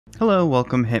Hello,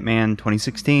 welcome Hitman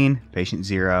 2016, Patient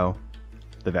Zero,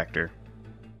 the Vector.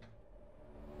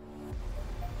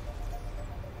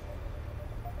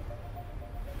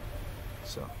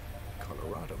 So,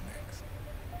 Colorado next.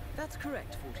 That's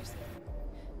correct, 47.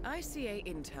 ICA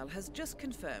Intel has just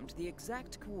confirmed the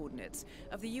exact coordinates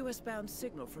of the US-bound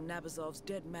signal from Nabazov's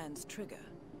Dead Man's Trigger.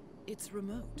 It's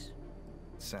remote.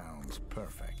 Sounds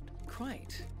perfect.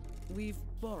 Quite. We've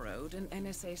borrowed an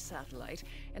NSA satellite,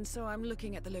 and so I'm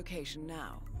looking at the location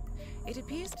now. It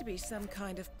appears to be some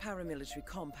kind of paramilitary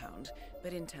compound,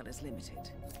 but intel is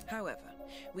limited. However,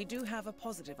 we do have a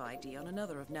positive ID on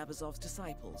another of Nabazov's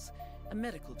disciples, a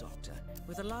medical doctor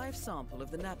with a live sample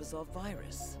of the Nabazov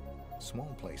virus.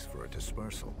 Small place for a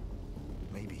dispersal.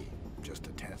 Maybe just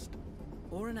a test.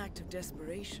 Or an act of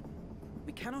desperation.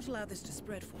 We cannot allow this to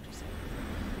spread, 47.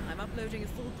 I'm uploading a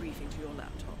full briefing to your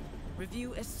laptop.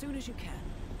 Review as soon as you can.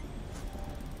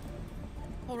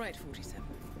 All right, 47.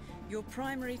 Your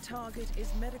primary target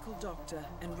is medical doctor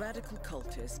and radical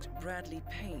cultist Bradley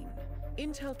Payne.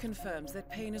 Intel confirms that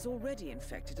Payne has already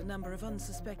infected a number of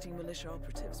unsuspecting militia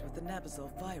operatives with the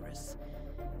Nabazov virus.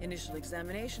 Initial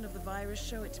examination of the virus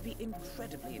show it to be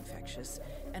incredibly infectious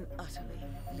and utterly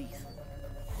lethal.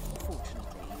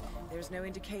 Fortunately, there is no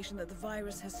indication that the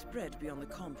virus has spread beyond the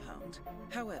compound.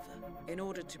 However, in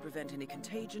order to prevent any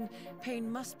contagion,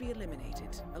 Payne must be eliminated,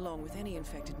 along with any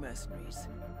infected mercenaries.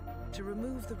 To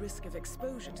remove the risk of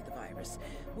exposure to the virus,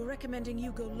 we're recommending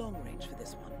you go long range for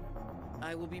this one.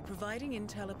 I will be providing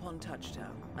intel upon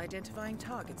touchdown, identifying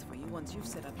targets for you once you've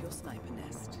set up your sniper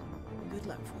nest. Good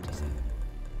luck, 47.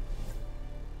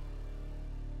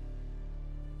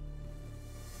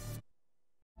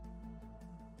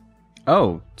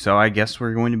 Oh, so I guess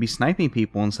we're going to be sniping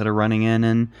people instead of running in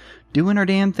and doing our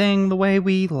damn thing the way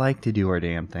we like to do our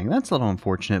damn thing. That's a little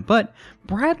unfortunate, but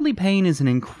Bradley Payne is an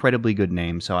incredibly good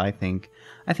name, so I think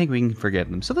we can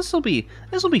forgive them. So this will be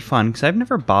fun because I've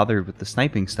never bothered with the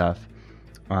sniping stuff.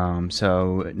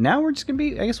 So now we're just gonna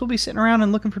be, I guess we'll be sitting around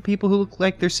and looking for people who look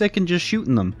like they're sick and just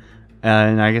shooting them.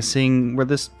 And I guess seeing where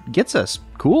this gets us.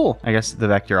 Cool. I guess the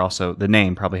Vector also, the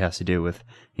name probably has to do with,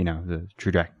 you know, the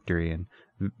trajectory and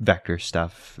vector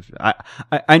stuff.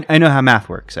 I know how math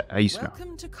works. I used to know.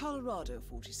 Welcome to Colorado,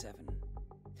 47.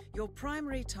 Your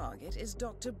primary target is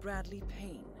Dr. Bradley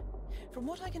Payne. From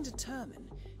what I can determine,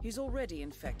 he's already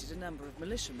infected a number of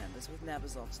militia members with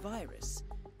Nabazov's virus.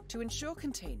 To ensure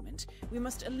containment, we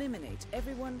must eliminate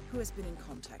everyone who has been in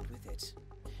contact with it.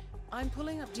 I'm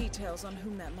pulling up details on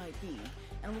whom that might be,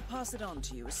 and will pass it on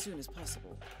to you as soon as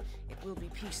possible. It will be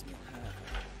piecemeal,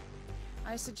 however.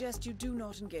 I suggest you do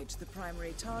not engage the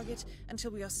primary target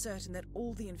until we are certain that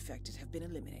all the infected have been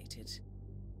eliminated.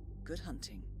 Good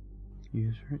hunting.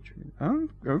 Use Richard. Oh,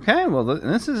 okay. Well,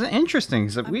 this is interesting.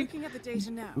 So I'm looking at the data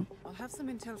now. I'll have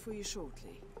some intel for you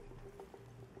shortly.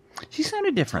 She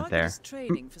sounded different there. Target is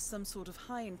training for some sort of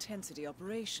high-intensity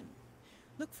operation.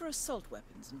 Look for assault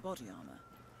weapons and body armor.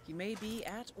 He may be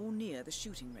at or near the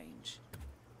shooting range.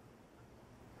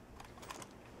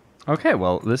 Okay,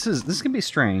 well, this can be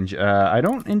strange. I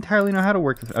don't entirely know how to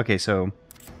work with. Okay, so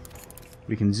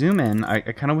we can zoom in. I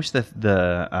kind of wish the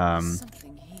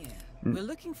Something here. We're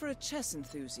looking for a chess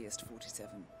enthusiast,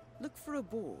 47. Look for a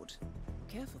board.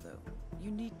 Careful though. You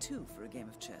need two for a game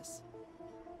of chess.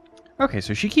 Okay,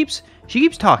 so she keeps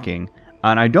talking,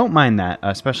 and I don't mind that,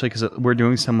 especially because we're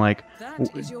doing some like.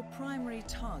 That is your primary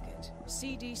target,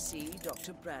 CDC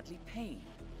Dr. Bradley Payne.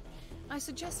 I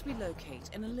suggest we locate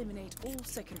and eliminate all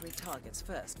secondary targets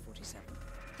first, 47.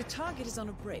 The target is on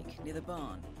a break near the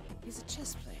barn. He's a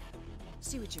chess player.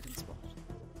 See what you can spot.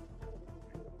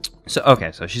 So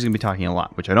okay, so she's gonna be talking a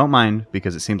lot, which I don't mind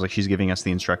because it seems like she's giving us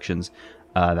the instructions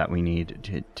that we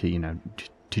need to you know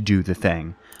to do the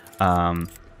thing.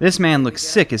 This man looks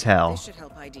sick as hell. This should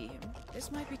help ID him.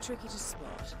 This might be tricky to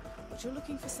spot, but you're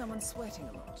looking for someone sweating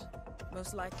a lot.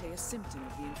 Most likely a symptom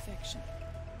of the infection.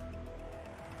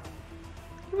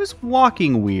 He was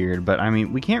walking weird, but I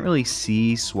mean, we can't really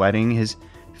see sweating. His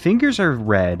fingers are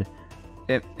red.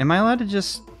 Am I allowed to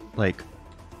just, like,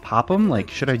 pop him? Like,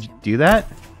 should I do that?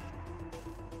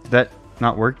 Did that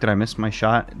not work? Did I miss my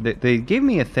shot? They gave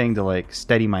me a thing to, like,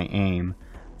 steady my aim.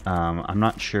 I'm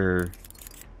not sure.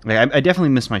 Like, I definitely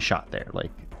missed my shot there.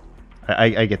 Like,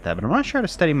 I get that, but I'm not sure how to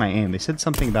steady my aim. They said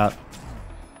something about...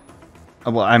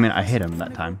 well, I mean, I hit him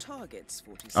that time. Targets,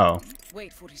 47. Oh.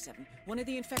 Wait, 47. One of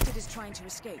the infected is trying to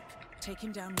escape. Take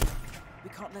him down now. We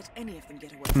can't let any of them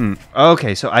get away.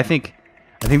 Okay, so I think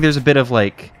there's a bit of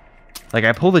like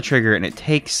I pull the trigger and it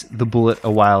takes the bullet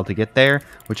a while to get there,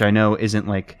 which I know isn't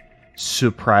like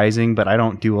surprising, but I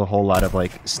don't do a whole lot of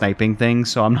like sniping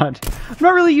things, so I'm not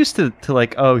really used to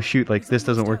like, oh shoot, like this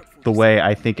doesn't work the way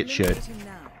I think it should.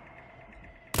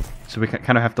 So we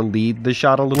kind of have to lead the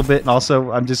shot a little bit, and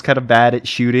also I'm just kind of bad at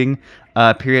shooting.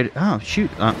 Period. Oh shoot.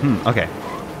 Okay.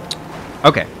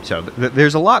 Okay. So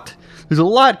there's a lot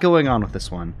going on with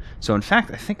this one. So in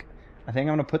fact, I think I'm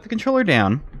gonna put the controller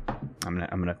down. I'm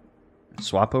gonna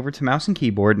swap over to mouse and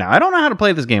keyboard. Now I don't know how to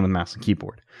play this game with mouse and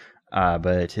keyboard,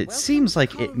 but it seems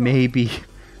like it may be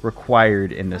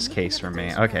required in this case for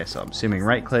me. Okay, so I'm assuming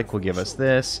right click will give us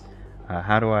this.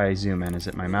 How do I zoom in? Is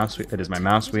it my mouse? It is my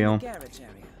mouse wheel.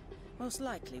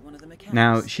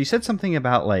 Now she said something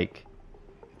about like,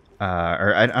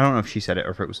 or I don't know if she said it or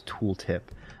if it was a tool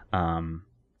tip,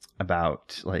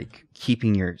 about like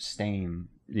keeping your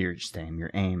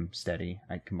aim steady.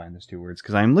 I combine those two words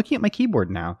because I'm looking at my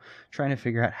keyboard now, trying to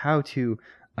figure out how to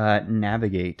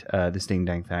navigate this ding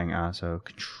dang thing. So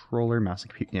controller, mouse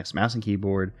and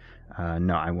keyboard.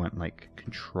 No, I want like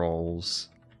controls.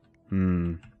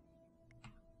 Gameplay.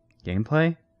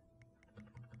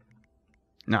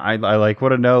 No, I like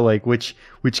want to know like which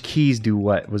keys do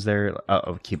what. Was there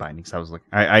key bindings? I was looking.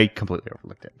 I completely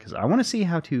overlooked it because I want to see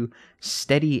how to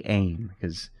steady aim.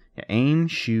 Because aim,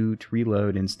 shoot,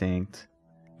 reload, instinct,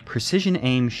 precision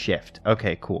aim, shift.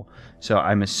 Okay, cool. So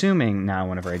I'm assuming now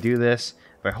whenever I do this,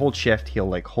 if I hold shift, he'll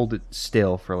like hold it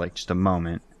still for like just a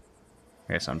moment.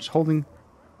 Okay, so I'm just holding.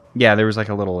 Yeah, there was like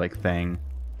a little like thing,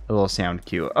 a little sound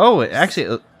cue. Oh, it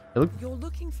actually. You're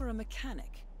looking for a mechanic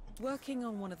working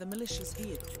on one of the militia's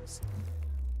vehicles.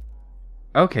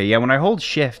 Okay, yeah, when I hold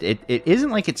shift, it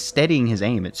isn't like it's steadying his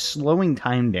aim. It's slowing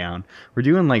time down. We're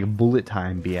doing like bullet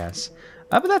time BS.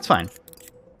 But that's fine.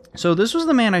 So this was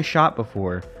the man I shot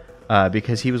before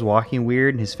because he was walking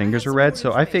weird and his fingers were red.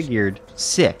 So I figured,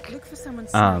 sick. Look for someone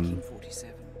snacking,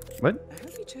 47. What? I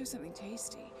hope he chose something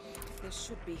tasty. This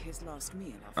should be his last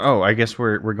meal. Oh, I guess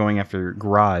we're going after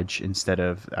garage instead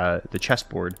of the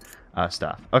chessboard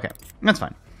stuff. Okay, that's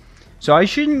fine. So I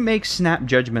shouldn't make snap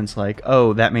judgments like,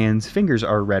 oh, that man's fingers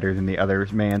are redder than the other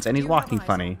man's, and he's walking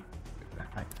funny.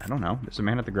 I don't know. There's a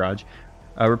man at the garage.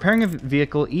 Repairing a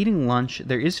vehicle, eating lunch.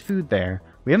 There is food there.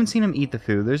 We haven't seen him eat the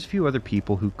food. There's a few other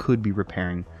people who could be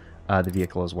repairing the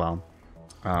vehicle as well.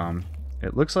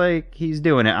 It looks like he's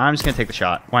doing it. I'm just going to take the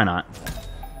shot. Why not?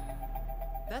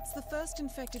 That's the first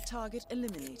infected target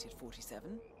eliminated,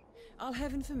 47. I'll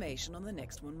have information on the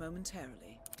next one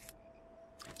momentarily.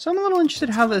 So I'm a little interested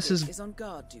how this is on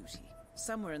guard duty,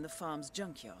 somewhere in the farm's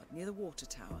junkyard near the water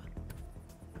tower.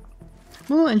 I'm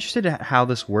a little interested in how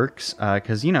this works,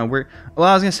 because, you know, I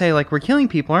was going to say, like, we're killing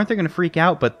people. Aren't they going to freak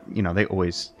out? But, you know,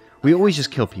 we always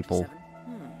just kill people.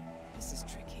 This is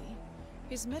tricky.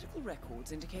 His medical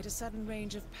records indicate a sudden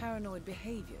range of paranoid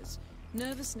behaviors,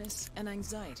 nervousness, and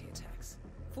anxiety attacks.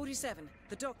 47,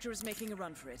 the doctor is making a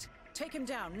run for it. Take him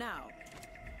down, now.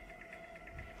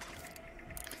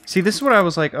 See, this is what I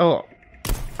was like, oh,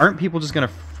 aren't people just going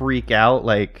to freak out?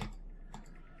 Like,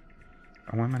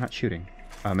 oh, why am I not shooting?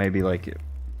 Maybe, like,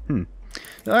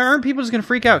 aren't people just going to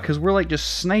freak out because we're, like,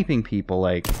 just sniping people?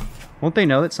 Like, won't they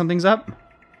know that something's up?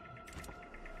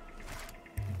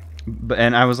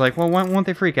 And I was like, well, won't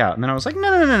they freak out? And then I was like,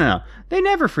 no. They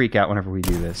never freak out whenever we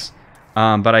do this.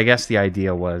 But I guess the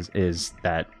idea is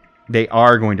that they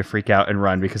are going to freak out and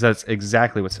run because that's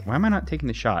exactly what's... Why am I not taking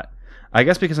the shot? I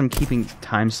guess because I'm keeping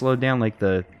time slowed down, like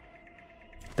the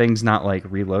thing's not like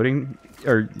reloading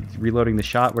or reloading the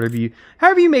shot.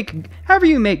 However you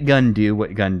make gun do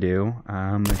what gun do.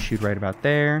 I'm gonna shoot right about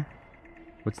there.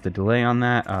 What's the delay on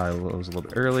that? It was a little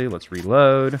bit early. Let's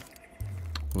reload.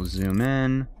 We'll zoom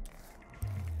in.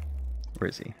 Where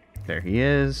is he? There he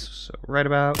is. So right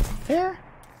about there.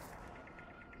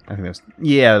 I think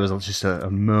that was just a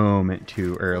moment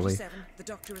too early. The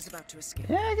doctor is about to escape.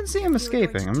 Yeah, I can see him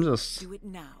escaping. I'm just... Do it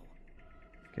now.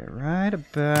 Get right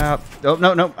about... Oh,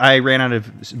 no. I ran out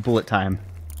of bullet time.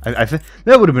 That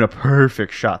would have been a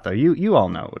perfect shot, though. You all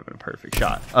know it would have been a perfect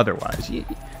shot. Otherwise.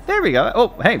 There we go. Oh,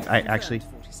 hey, I actually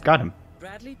got him.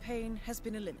 Bradley Payne has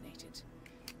been eliminated.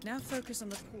 Now focus on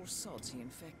the poor sods he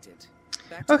infected.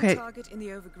 Back to the target in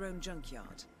the overgrown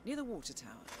junkyard, near the water tower.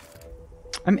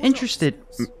 I'm interested...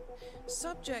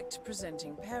 Subject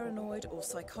presenting paranoid or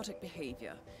psychotic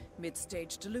behavior,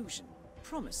 mid-stage delusion.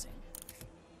 Promising.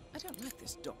 I don't like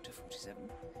this Dr. 47.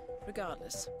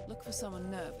 Regardless, look for someone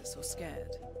nervous or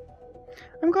scared.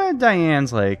 I'm glad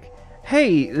Diane's like,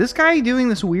 hey, this guy doing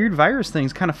this weird virus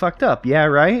thing's kind of fucked up. Yeah,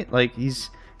 right? Like,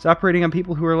 he's operating on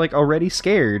people who are, like, already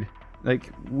scared.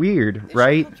 Like, weird, This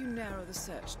right? should help you narrow the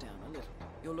search down a little.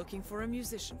 You're looking for a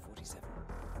musician, 47.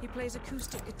 He plays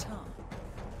acoustic guitar.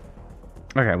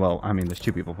 Okay, well, I mean, there's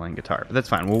two people playing guitar, but that's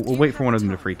fine. We'll wait for one of them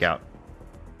to freak out.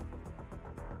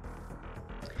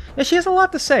 Yeah, she has a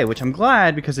lot to say, which I'm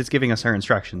glad because it's giving us her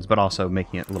instructions, but also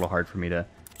making it a little hard for me to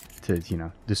you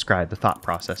know, describe the thought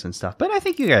process and stuff. But I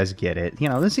think you guys get it. You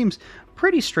know, this seems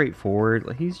pretty straightforward.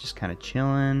 Like, he's just kind of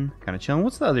chilling,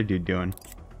 What's the other dude doing?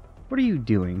 What are you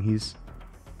doing? He's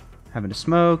having a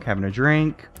smoke, having a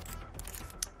drink.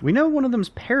 We know one of them's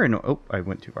paranoid. Oh, I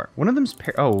went too far. One of them's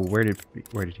oh, where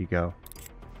did he go?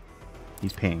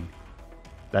 He's peeing.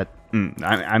 That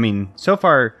I mean, so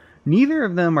far neither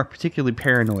of them are particularly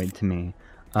paranoid to me.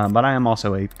 But I am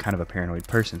also a kind of a paranoid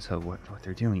person, so what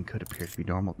they're doing could appear to be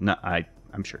normal. No,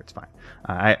 I'm sure it's fine.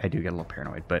 I do get a little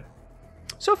paranoid, but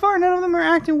so far none of them are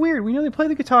acting weird. We know they play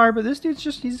the guitar, but this dude's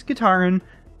he's guitaring,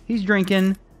 he's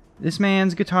drinking. This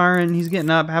man's guitaring, he's getting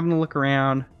up, having a look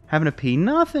around, having a pee.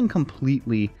 Nothing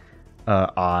completely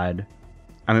odd.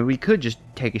 I mean, we could just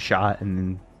take a shot and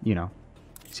then, you know,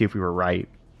 see if we were right.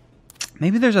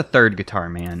 Maybe there's a third guitar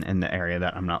man in the area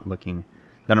that I'm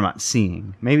not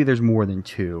seeing. Maybe there's more than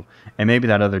two, and maybe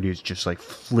that other dude's just like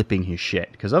flipping his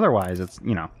shit. Because otherwise, it's,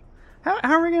 you know, how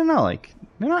are we gonna know? Like,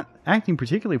 they're not acting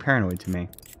particularly paranoid to me.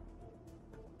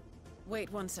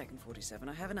 Wait 1 second, 47.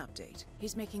 I have an update.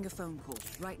 He's making a phone call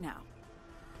right now.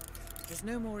 There's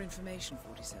no more information,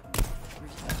 47.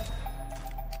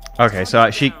 Okay, so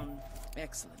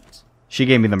Excellent. She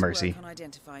gave me the mercy. On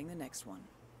identifying the next one.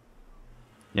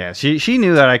 Yeah, she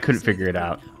knew that I couldn't figure it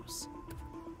out.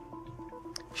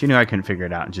 She knew I couldn't figure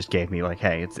it out and just gave me like,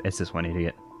 hey, it's this one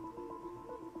idiot.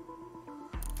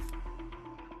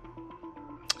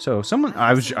 So someone,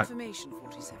 Information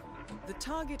 47. The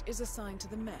target is assigned to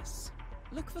the mess.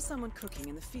 Look for someone cooking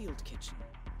in the field kitchen.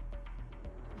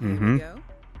 Here we go.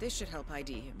 This should help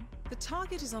ID him. The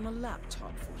target is on a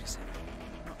laptop, 47.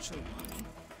 Not sure why.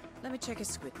 Let me check his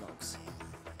squid logs.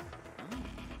 Oh.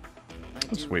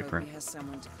 Let's wait for him. He has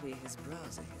someone to clear his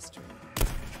browser history.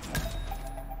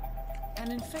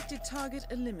 An infected target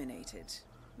eliminated.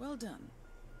 Well done.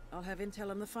 I'll have intel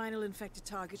on the final infected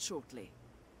target shortly.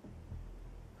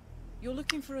 You're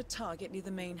looking for a target near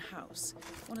the main house.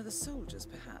 One of the soldiers,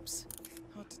 perhaps.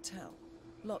 Hard to tell.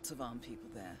 Lots of armed people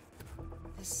there.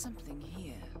 There's something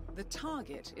here. The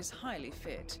target is highly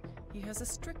fit. He has a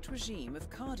strict regime of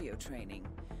cardio training.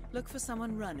 Look for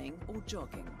someone running or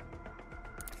jogging.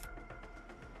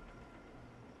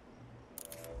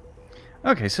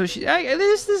 Okay, so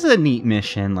this is a neat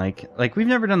mission. Like we've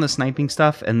never done the sniping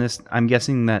stuff, and this, I'm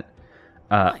guessing that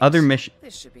other mission.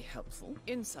 This should be helpful.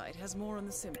 Inside has more on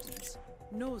the symptoms.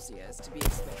 Nausea is to be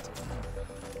expected.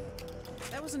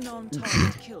 That was a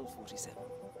non-target kill, 47.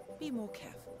 Be more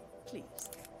careful, please.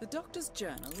 The doctor's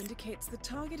journal indicates the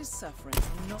target is suffering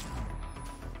from not.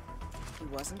 He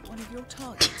wasn't one of your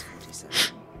targets,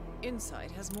 47.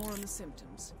 Inside has more on the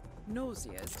symptoms.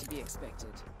 Nausea is to be expected.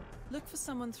 Look for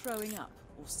someone throwing up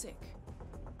or sick.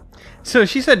 So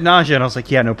she said nausea, and I was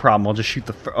like, yeah, no problem. I'll just shoot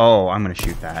the. Oh, I'm gonna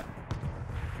shoot that.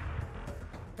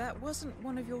 That wasn't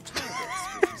one of your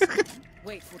targets, 47.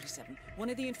 Wait, 47. One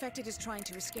of the infected is trying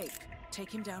to escape.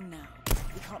 Take him down now.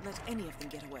 We can't let any of them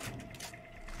get away.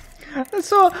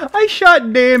 So I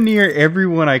shot damn near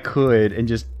everyone I could and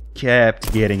just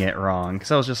kept getting it wrong.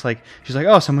 Because I was just like, she's like,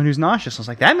 oh, someone who's nauseous. I was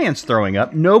like, that man's throwing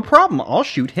up. No problem. I'll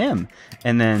shoot him.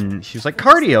 And then she was like,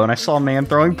 cardio. And I saw a man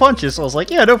throwing punches. So I was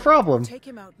like, yeah, no problem. Take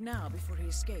him out now before he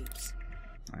escapes.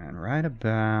 And right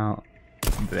about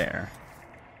there.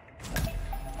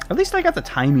 At least I got the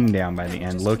timing down by the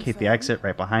end. Locate the exit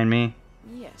right behind me.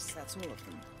 Yes, that's all of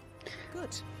them.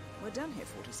 Good. We're done here,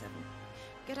 47.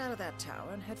 Get out of that tower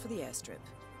and head for the airstrip.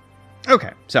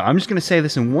 Okay, so I'm just going to say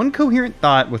this in one coherent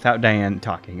thought without Diane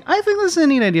talking. I think this is a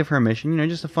neat idea for a mission. You know,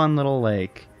 just a fun little,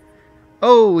 like,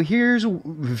 oh, here's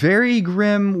very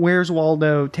grim, where's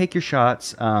Waldo? Take your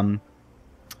shots.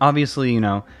 Obviously, you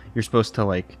know, you're supposed to,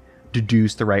 like,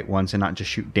 deduce the right ones and not just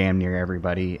shoot damn near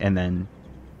everybody and then,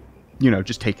 you know,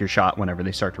 just take your shot whenever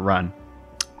they start to run.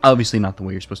 Obviously not the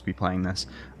way you're supposed to be playing this.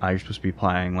 You're supposed to be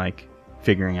playing, like,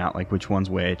 figuring out, like, which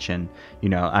one's which, and, you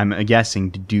know, I'm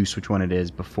guessing deduce which one it is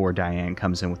before Diane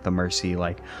comes in with the mercy,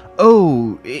 like,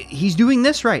 oh, he's doing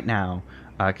this right now.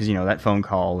 Because, you know, that phone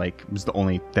call, like, was the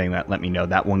only thing that let me know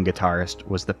that one guitarist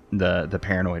was the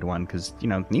paranoid one, because, you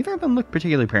know, neither of them looked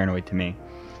particularly paranoid to me.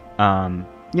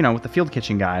 You know, with the field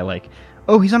kitchen guy, like,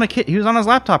 oh, he was on his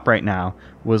laptop right now,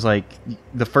 was, like,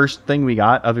 the first thing we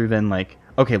got, other than, like,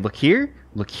 okay, look here,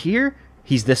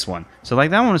 he's this one. So, like,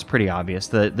 that one was pretty obvious.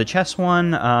 The chess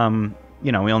one,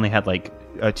 you know, we only had, like,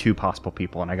 2 possible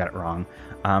people, and I got it wrong.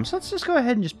 So let's just go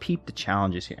ahead and just peep the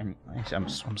challenges here. And actually, I'm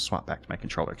going to swap back to my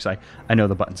controller, because I know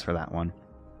the buttons for that one.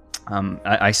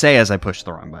 I say as I push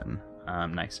the wrong button.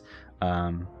 Nice.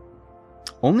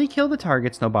 Only kill the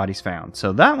targets, no bodies found.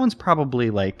 So that one's probably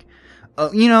like,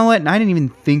 you know what? And I didn't even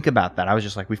think about that. I was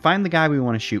just like, we find the guy we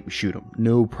want to shoot, we shoot him.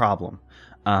 No problem.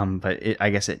 But I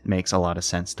guess it makes a lot of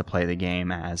sense to play the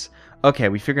game as, okay,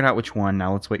 we figured out which one.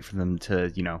 Now let's wait for them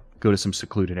to, you know, go to some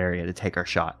secluded area to take our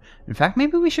shot. In fact,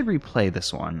 maybe we should replay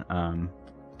this one.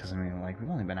 Because I mean, like, we've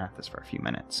only been at this for a few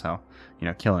minutes. So, you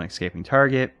know, kill an escaping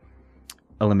target.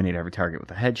 Eliminate every target with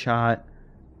a headshot.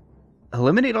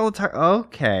 Eliminate all the targets.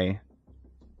 Okay.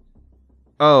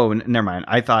 Oh, never mind.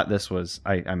 I thought this was...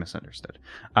 I misunderstood.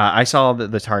 I saw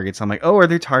the targets. I'm like, oh, are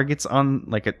there targets on...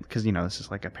 like a... because, you know, this is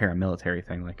like a paramilitary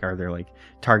thing. Like, are there, like,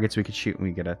 targets we could shoot and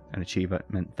we get an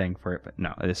achievement thing for it? But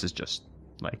no, this is just,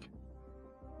 like,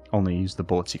 only use the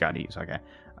bullets you gotta use. Okay.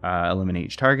 Eliminate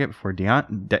each target before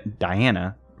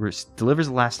Diana delivers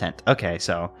the last hint. Okay,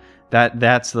 so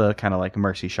that's the kind of, like,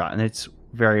 mercy shot. And it's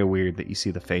very weird that you see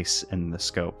the face in the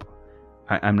scope.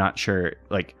 I'm not sure,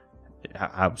 like...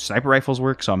 how sniper rifles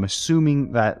work, so I'm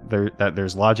assuming that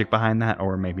there's logic behind that,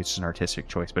 or maybe it's just an artistic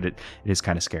choice, but it is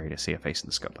kind of scary to see a face in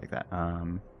the scope like that.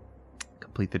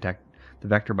 Complete the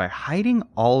vector by hiding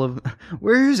all of...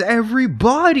 Where's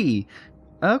everybody?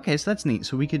 Okay, so that's neat.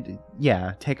 So we could,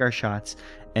 yeah, take our shots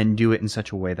and do it in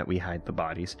such a way that we hide the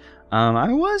bodies.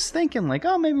 I was thinking, like,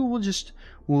 oh, maybe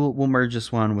we'll merge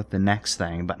this one with the next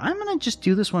thing, but I'm gonna just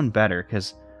do this one better,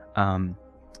 because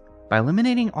by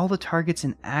eliminating all the targets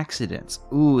and accidents.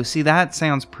 Ooh, see, that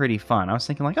sounds pretty fun. I was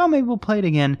thinking, like, oh, maybe we'll play it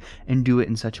again and do it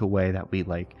in such a way that we,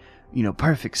 like, you know,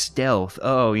 perfect stealth.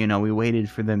 Oh, you know, we waited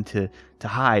for them to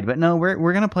hide. But no, we're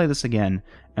going to play this again,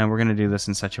 and we're going to do this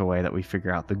in such a way that we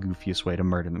figure out the goofiest way to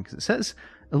murder them. Because it says,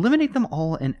 eliminate them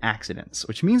all in accidents,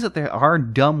 which means that there are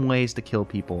dumb ways to kill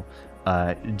people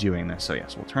doing this. So,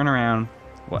 yes, we'll turn around,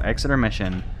 we'll exit our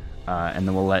mission, and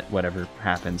then we'll let whatever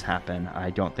happens happen. I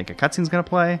don't think a cutscene's going to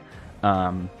play.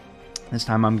 This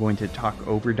time I'm going to talk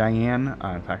over Diane.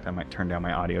 In fact, I might turn down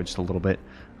my audio just a little bit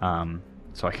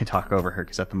so I can talk over her,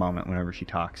 because at the moment, whenever she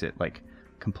talks, it, like,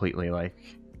 completely, like,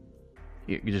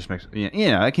 it just makes,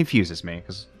 you know, it confuses me,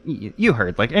 because you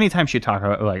heard, like, anytime she talk,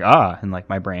 like, and, like,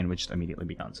 my brain would just immediately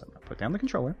be gone. So I'm going to put down the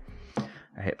controller.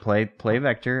 I hit play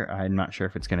vector. I'm not sure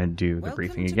if it's going to do the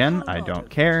briefing again. I don't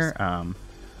care.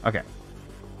 Okay.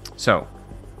 So,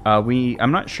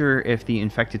 I'm not sure if the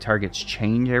infected targets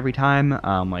change every time.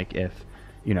 Like if,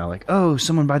 you know, like, oh,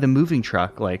 someone by the moving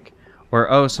truck, like,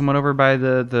 or oh, someone over by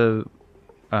the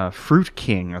Fruit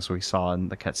King, as we saw in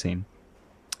the cutscene.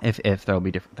 If there'll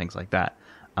be different things like that.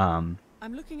 I'm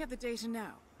looking at the data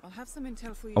now. I'll have some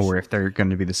intel for you. Or if they're going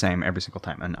to be the same every single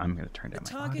time. And I'm going to turn down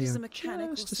my audio is a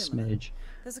mechanic just a smidge.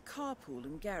 There's a carpool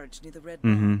and garage near the red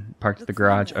barn. Parked at the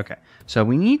garage. Okay. So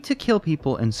we need to kill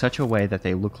people in such a way that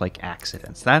they look like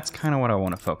accidents. That's kind of what I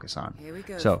want to focus on. Here we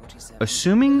go, so, 47.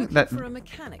 assuming that... for a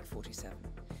mechanic, 47,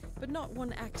 but not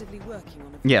one actively working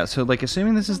on a... Yeah, so, like,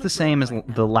 assuming this is the same as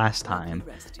the last time,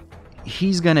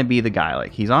 he's going to be the guy.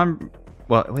 Like, he's on...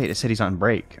 Well, wait, it said he's on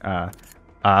break.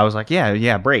 I was like,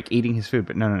 yeah, break, eating his food.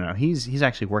 But no. He's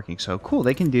actually working. So, cool,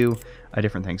 they can do a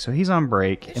different thing. So, he's on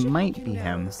break. It might be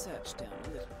him.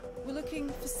 We're looking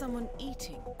for someone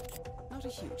eating. Not a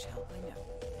huge help, I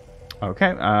know.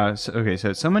 Okay, so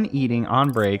it's someone eating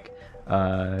on break.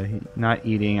 Not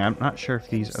eating. I'm not sure if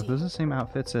these... Are those the same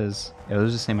outfits as... Yeah, those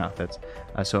are the same outfits.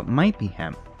 So, it might be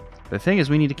him. The thing is,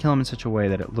 we need to kill him in such a way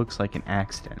that it looks like an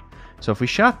accident. So, if we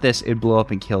shot this, it'd blow up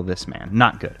and kill this man.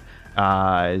 Not good.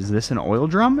 Is this an oil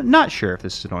drum? Not sure if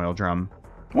this is an oil drum.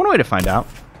 One way to find out.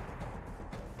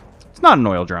 It's not an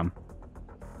oil drum.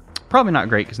 Probably not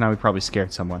great, because now we probably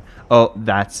scared someone. Oh,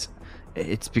 that's...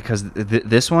 It's because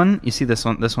this one... You see this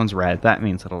one? This one's red. That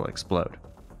means it'll explode.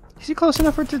 Is he close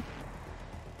enough for it to...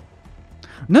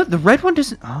 No, the red one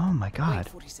doesn't... Oh, my God. Wait,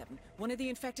 47. One of the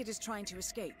infected is trying to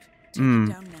escape. Take him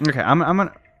down now. Okay, I'm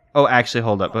gonna... Oh, actually,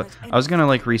 hold up. But I was gonna,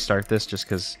 like, restart this just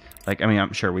because... Like, I mean,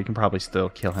 I'm sure we can probably still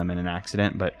kill him in an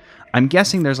accident, but I'm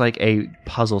guessing there's, like, a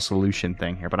puzzle solution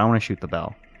thing here, but I want to shoot the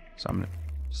bell. So I'm going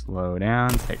to slow down,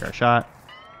 take our shot.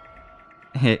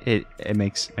 It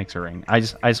makes a ring. I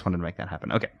just wanted to make that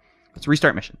happen. Okay, let's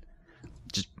restart mission.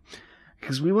 Just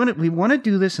because we want to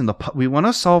do this in we want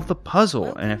to solve the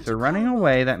puzzle, and if they're running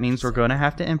away, that means we're going to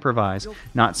have to improvise.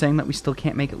 Not saying that we still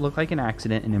can't make it look like an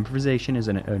accident, and improvisation is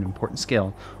an important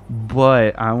skill,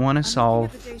 but I want to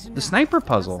solve the sniper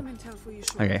puzzle.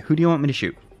 Okay, who do you want me to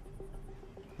shoot?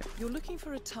 You're looking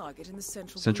for a target in the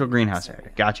central greenhouse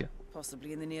area. Gotcha.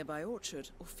 Possibly in the nearby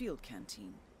orchard or field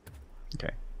canteen.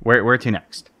 Okay, where to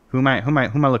next? Who am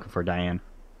I looking for, Diane?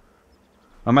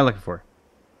 What am I looking for?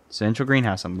 Central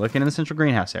greenhouse. I'm looking in the central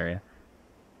greenhouse area.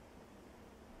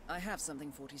 I have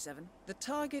something, 47. The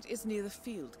target is near the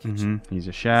field kitchen. He's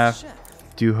a chef.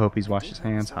 Chef. Do hope he's washed his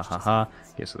hands. Ha ha ha.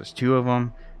 Okay, so there's 2 of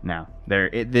them. Now,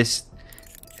 is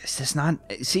this not...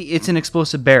 See, it's an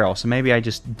explosive barrel, so maybe I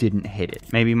just didn't hit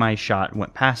it. Maybe my shot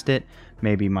went past it.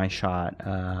 Maybe my shot,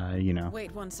 you know...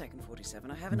 Wait 1 second, 47.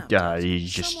 I have an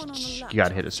update. You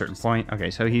gotta hit a certain point.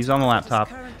 Okay, so he's on the laptop,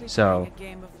 so...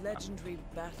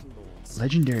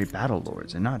 Legendary Battle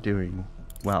Lords, and not doing...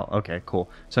 Well, okay, cool.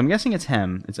 So I'm guessing it's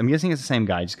him. I'm guessing it's the same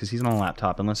guy, just because he's on a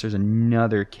laptop, unless there's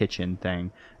another kitchen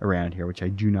thing around here, which I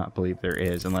do not believe there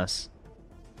is, unless...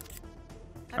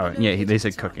 Oh, yeah, they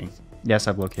said cooking. Yes,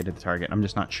 I've located the target. I'm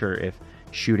just not sure if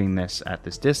shooting this at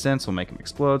this distance will make him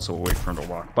explode, so we'll wait for him to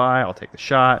walk by. I'll take the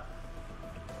shot.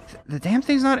 The damn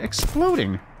thing's not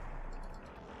exploding.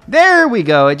 There we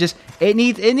go. It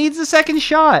needs a second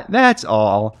shot. That's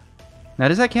all. Now,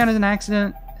 does that count as an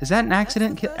accident? Is that an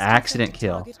accident kill? Accident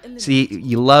kill. See,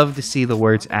 you love to see the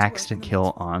words accident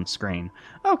kill on screen.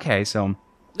 Okay, so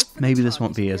maybe this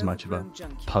won't be as much of a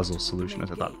puzzle solution as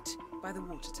I thought. By the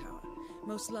water tower.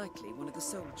 Most likely one of the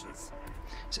soldiers.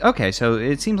 Okay, so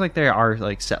it seems like there are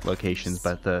like set locations,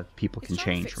 but the people can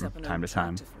change from time to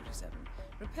time.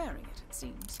 Repairing it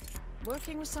seems.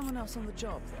 Working with someone else on the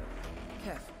job, though.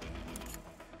 Careful.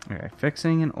 Okay,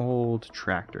 fixing an old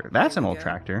tractor. That's an old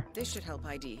tractor. This should help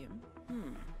ID him.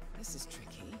 This is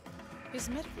tricky. His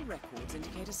medical records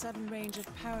indicate a sudden range of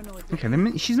paranoid...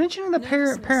 Okay, she's mentioning the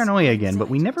paranoia again, but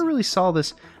we never really saw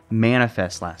this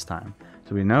manifest last time.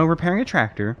 So we know repairing a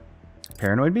tractor,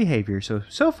 paranoid behavior.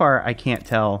 So far, I can't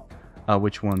tell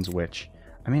which one's which.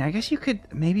 I mean, I guess you could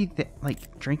maybe,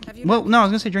 like, drinking... Well, no, I was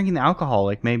going to say drinking the alcohol.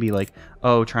 Like, maybe, like,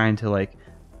 oh, trying to, like,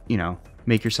 you know,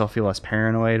 make yourself feel less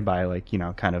paranoid by, like, you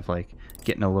know, kind of, like,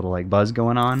 getting a little, like, buzz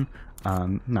going on.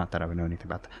 Not that I would know anything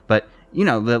about that. But, you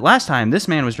know, the last time, this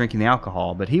man was drinking the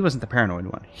alcohol, but he wasn't the paranoid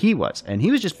one. He was. And he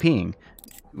was just peeing,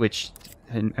 which,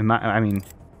 in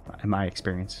my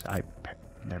experience, I've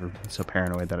never been so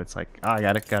paranoid that it's like, oh, I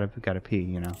gotta pee,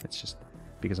 you know. It's just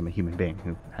because I'm a human being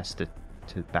who has to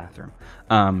the bathroom.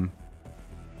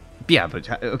 Yeah,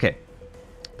 but, okay.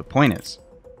 The point is,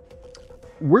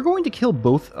 we're going to kill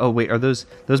both... Oh, wait, are those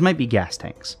might be gas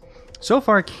tanks. So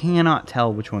far, cannot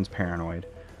tell which one's paranoid.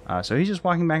 So he's just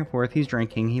walking back and forth. He's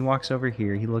drinking. He walks over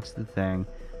here. He looks at the thing.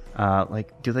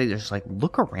 Like, do they just, like,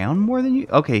 look around more than you?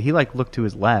 Okay, he, like, looked to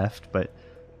his left, but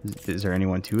is there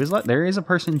anyone to his left? There is a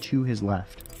person to his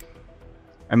left.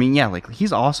 I mean, yeah, like,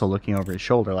 he's also looking over his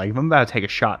shoulder. Like, if I'm about to take a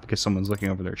shot because someone's looking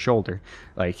over their shoulder,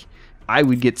 like, I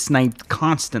would get sniped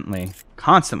constantly.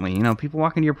 Constantly. You know, people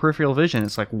walk into your peripheral vision.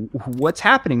 It's like, what's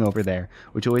happening over there?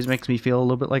 Which always makes me feel a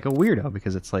little bit like a weirdo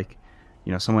because it's like,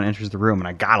 you know, someone enters the room and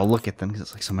I gotta look at them because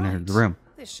it's like someone entered the room.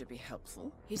 This should be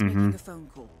helpful. He's making a phone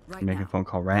call right now. Making a phone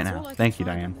call right now. Thank you,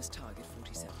 Diane.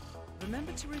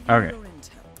 Remember to review Okay. your intel.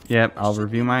 Yep, I'll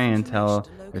review my intel.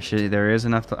 There is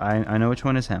enough to... I know which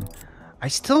one is him. I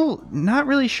still not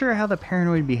really sure how the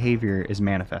paranoid behavior is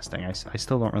manifesting. I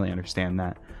still don't really understand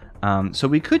that. So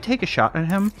we could take a shot at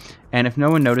him, and if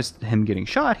no one noticed him getting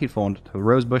shot, he'd fall into the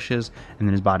rose bushes, and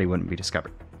then his body wouldn't be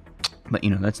discovered. But, you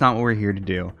know, that's not what we're here to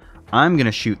do. I'm going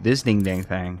to shoot this ding-dang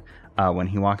thing when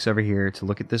he walks over here to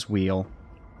look at this wheel.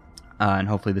 And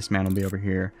hopefully this man will be over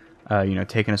here, you know,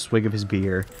 taking a swig of his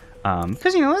beer.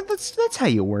 Because, you know, that's how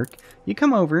you work. You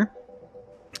come over,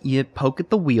 you poke at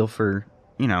the wheel for,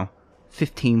 you know,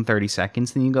 15, 30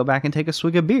 seconds, then you go back and take a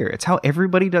swig of beer. It's how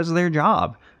everybody does their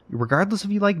job, regardless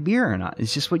if you like beer or not.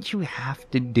 It's just what you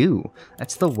have to do.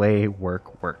 That's the way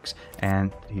work works.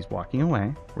 And he's walking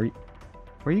away. Where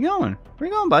are you going? Where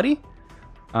are you going, buddy?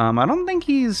 I don't think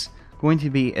he's going to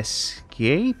be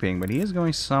escaping, but he is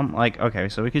going some, like, okay,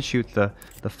 so we could shoot the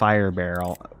fire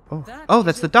barrel. Oh,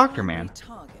 that's the doctor man.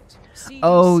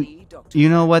 Oh, you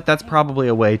know what? That's probably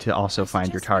a way to also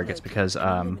find your targets, because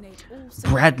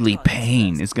Bradley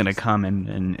Payne is going to come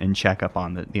and check up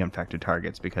on the infected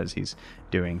targets because he's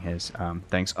doing his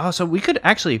things. Oh, so we could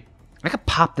actually, I could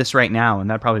pop this right now, and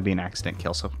that'd probably be an accident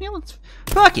kill. So yeah, let's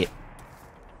fuck it.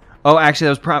 Oh, actually,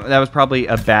 that was probably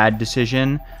a bad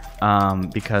decision,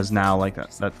 because now, like,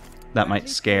 that might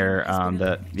scare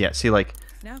see, like,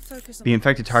 the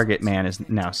infected target man is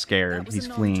now scared. He's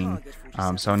fleeing.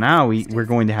 So now we're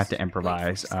going to have to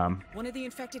improvise. One of the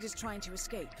infected is trying to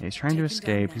escape. He's trying to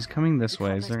escape. He's coming this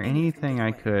way. Is there anything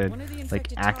I could,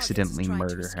 like, accidentally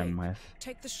murder him with?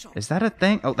 Is that a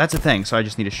thing? Oh, that's a thing. So I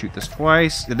just need to shoot this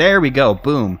twice. There we go.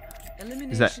 Boom.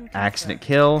 Is that accident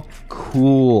kill?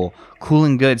 Cool. Cool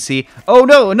and good. See? Oh,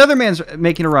 no. Another man's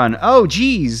making a run. Oh,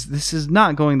 geez. This is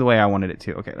not going the way I wanted it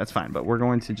to. Okay, that's fine. But we're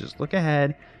going to just look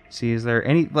ahead, See, is there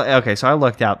any... Okay, so I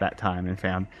looked out that time and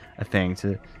found a thing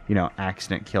to, you know,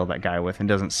 accident kill that guy with. And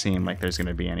doesn't seem like there's going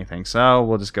to be anything. So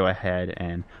we'll just go ahead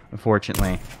and,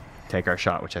 unfortunately, take our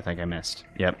shot, which I think I missed.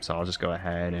 Yep, so I'll just go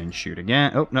ahead and shoot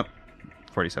again. Oh, nope.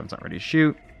 47's not ready to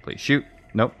shoot. Please shoot.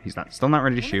 Nope, he's not. Still not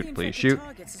ready to shoot. Please shoot.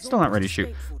 Still not ready to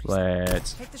shoot.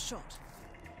 Let's...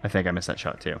 I think I missed that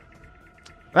shot, too.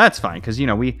 That's fine, because, you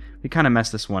know, we kind of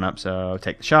messed this one up. So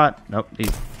take the shot. Nope,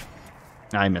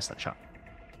 I missed that shot.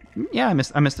 Yeah, I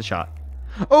missed the shot.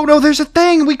 Oh no, there's a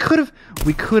thing. We could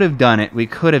have done it. We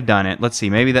could have done it. Let's see.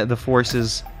 Maybe that the force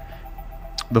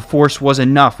was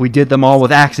enough. We did them all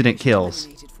with accident kills.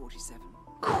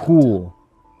 Cool.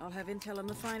 I'll have intel on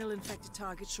the final infected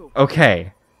target shortly.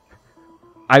 Okay.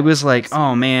 I was like,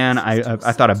 oh man, I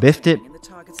thought I biffed it.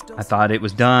 I thought it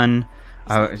was done.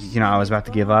 You know, I was about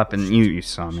to give up, and you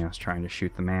saw me. I was trying to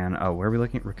shoot the man. Oh, where are we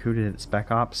looking at? Recruited at Spec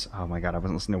Ops? Oh my god, I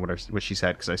wasn't listening to what she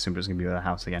said, because I assumed it was going to be at the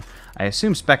house again. I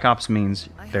assume Spec Ops means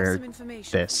they're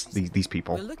these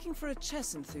people. We're looking for a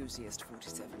chess enthusiast,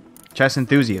 47. Chess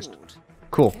enthusiast.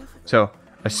 Cool. So,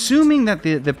 assuming that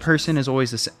the person is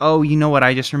always the same... Oh, you know what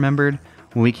I just remembered?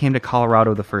 When we came to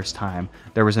Colorado the first time,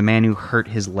 there was a man who hurt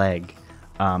his leg.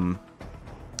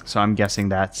 So I'm guessing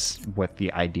that's what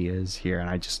the idea is here, and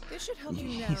I just...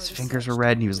 His fingers were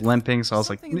red, and he was limping, so I was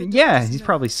like, yeah, he's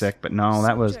probably sick, but no,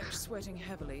 that was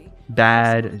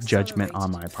bad judgment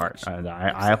on my part.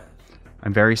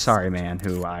 I'm very sorry, man,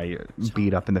 who I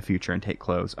beat up in the future and take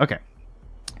clothes. Okay.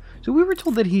 So we were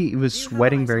told that he was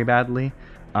sweating very badly.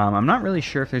 I'm not really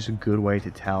sure if there's a good way to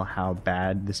tell how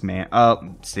bad this man...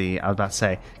 Oh, see, I was about to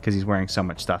say, because he's wearing so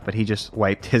much stuff, but he just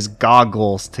wiped his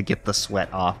goggles to get the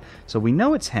sweat off. So we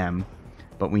know it's him,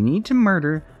 but we need to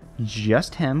murder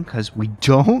just him, because we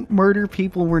don't murder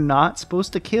people we're not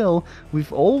supposed to kill.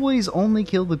 We've always only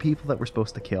killed the people that we're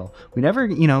supposed to kill. We never,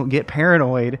 you know, get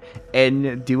paranoid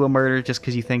and do a murder just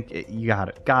because you think you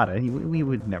gotta. We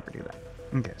would never do that.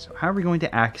 Okay, so how are we going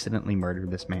to accidentally murder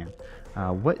this man?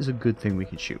 What is a good thing we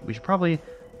could shoot? We should probably...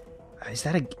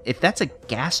 If that's a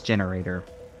gas generator,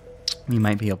 we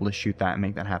might be able to shoot that and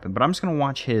make that happen. But I'm just going to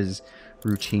watch his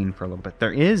routine for a little bit.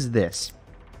 There is this.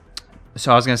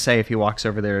 So I was going to say if he walks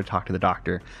over there to talk to the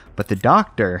doctor. But the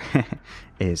doctor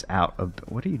is out of...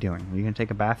 What are you doing? Are you going to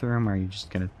take a bathroom, or are you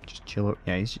just going to just chill?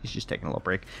 Yeah, he's just taking a little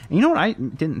break. And you know what I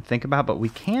didn't think about? But we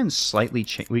can slightly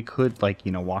change... We could, like,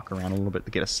 you know, walk around a little bit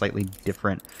to get a slightly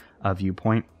different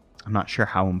viewpoint. I'm not sure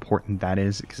how important that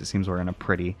is, because it seems we're in a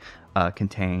pretty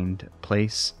contained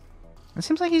place. It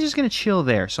seems like he's just going to chill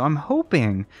there, so I'm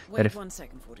hoping that if... 1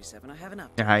 second, 47. I have an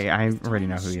update. Yeah, I already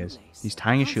know who he is. He's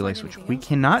tying a shoelace, which we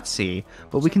cannot see,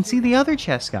 but we can see the other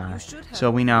chess guy.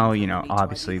 So we know, you know,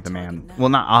 obviously the man... Well,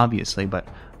 not obviously, but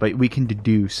we can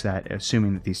deduce that,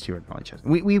 assuming that these two are probably chess.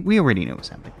 We already knew it was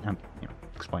him. I'm, you know,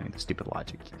 explaining the stupid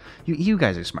logic. You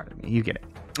guys are smarter than me. You get it.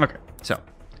 Okay, so...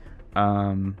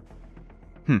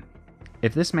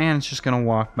 If this man is just going to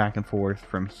walk back and forth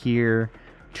from here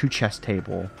to chess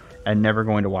table and never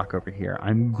going to walk over here,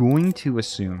 I'm going to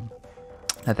assume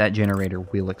that generator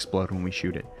will explode when we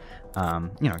shoot it.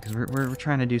 You know, because we're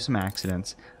trying to do some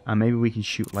accidents. Maybe we can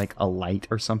shoot like a light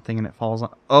or something and it falls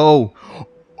on... Oh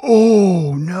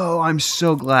no, I'm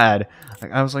so glad.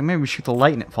 I was like, maybe we shoot the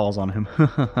light and it falls on him.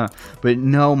 But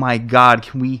no, my god,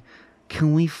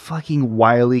 Can we fucking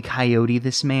Wile E. Coyote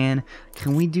this man?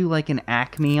 Can we do like an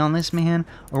Acme on this man?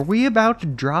 Are we about to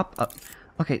drop up?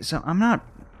 Okay, so I'm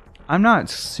not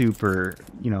super,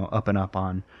 you know, up and up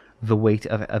on the weight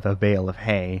of a bale of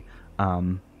hay.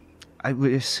 I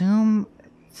would assume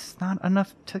it's not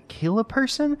enough to kill a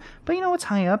person, but you know, it's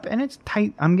high up and it's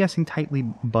tight. I'm guessing tightly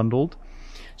bundled.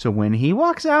 So when he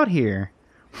walks out here,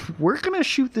 we're gonna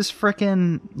shoot this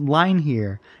frickin' line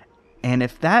here. And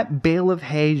if that bale of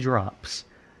hay drops,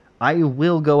 I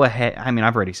will go ahead. I mean,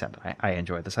 I've already said that I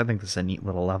enjoyed this. I think this is a neat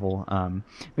little level.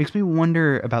 Makes me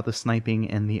wonder about the sniping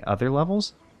in the other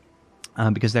levels.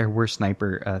 Because there were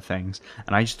sniper things.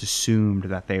 And I just assumed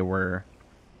that they were...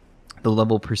 The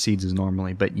level proceeds as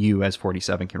normally. But you, as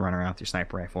 47, can run around with your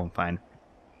sniper rifle and find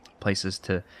places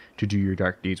to do your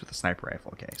dark deeds with a sniper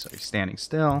rifle. Okay, so he's standing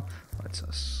still. Let's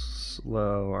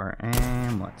slow our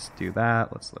aim. Let's do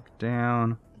that. Let's look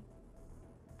down.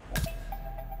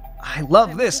 I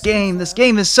love this game. This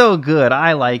game is so good.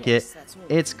 I like it.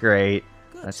 It's great.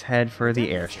 Let's head for the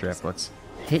airstrip. Let's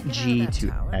hit G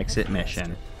to exit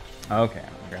mission. Okay, I'm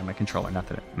gonna grab my controller. Not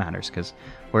that it matters, because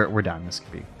we're done. This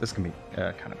can be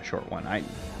kind of a short one. How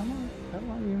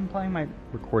long have you been playing? My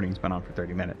recording's been on for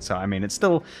 30 minutes, so I mean, it's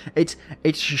still it's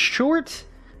short,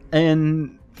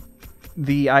 and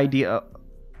the idea.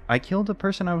 I killed a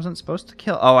person I wasn't supposed to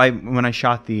kill. Oh, when I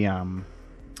shot the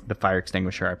the fire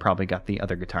extinguisher, I probably got the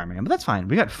other Guitar Man. But that's fine.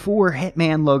 We got 4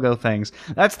 Hitman logo things.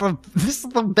 This is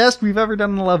the best we've ever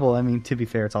done in a level. I mean, to be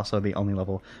fair, it's also the only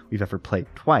level we've ever played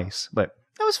twice. But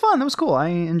that was fun. That was cool. I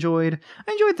enjoyed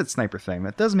that sniper thing.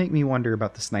 That does make me wonder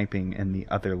about the sniping in the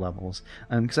other levels.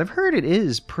 Because I've heard it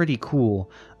is pretty cool,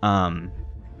 the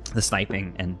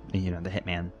sniping and, you know, the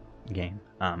Hitman game.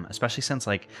 Especially since,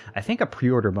 like, I think a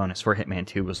pre-order bonus for Hitman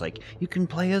 2 was, like, you can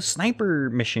play a sniper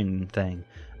mission thing.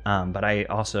 But I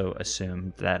also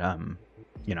assumed that,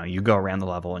 you know, you go around the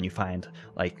level and you find,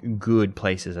 like, good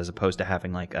places as opposed to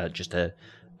having, like, just a,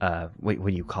 what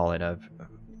do you call it?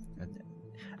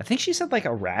 I think she said, like,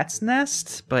 a rat's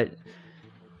nest, but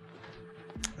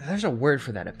there's a word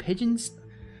for that. A pigeon's...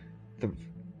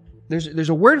 There's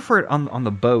a word for it on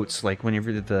the boats, like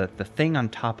whenever the thing on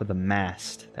top of the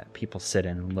mast that people sit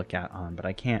in and look out on, but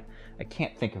I can't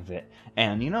think of it.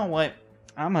 And you know what?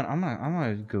 I'm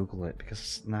gonna Google it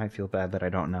because now I feel bad that I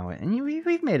don't know it. And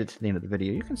we've made it to the end of the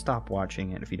video. You can stop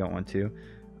watching it if you don't want to.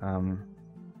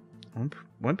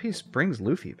 One Piece brings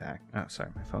Luffy back. Oh, sorry,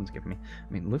 my phone's giving me.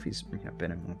 I mean, Luffy's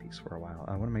been in One Piece for a while.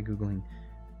 What am I googling?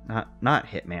 Not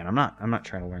Hitman. I'm not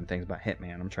trying to learn things about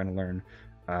Hitman. I'm trying to learn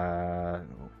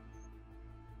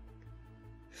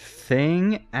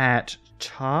thing at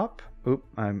top. Oop,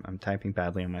 I'm typing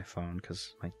badly on my phone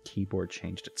because my keyboard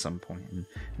changed at some point, and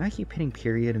I keep hitting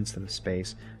period instead of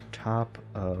space. Top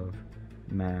of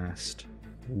mast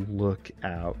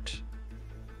lookout.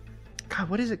 God,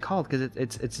 what is it called? Because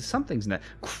it's something's nest.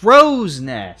 Crow's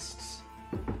nests.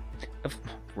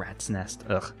 Rat's nest.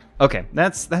 Ugh. Okay,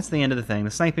 that's the end of the thing.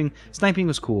 The sniping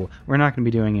was cool. We're not going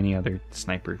to be doing any other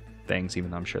sniper things,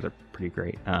 even though I'm sure they're pretty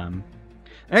great.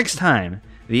 Next time,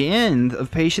 the end of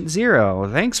Patient Zero.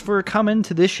 Thanks for coming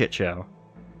to this shit show.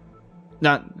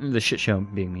 Not the shit show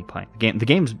being me playing the game. The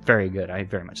game's very good. I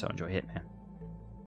very much so enjoy Hitman.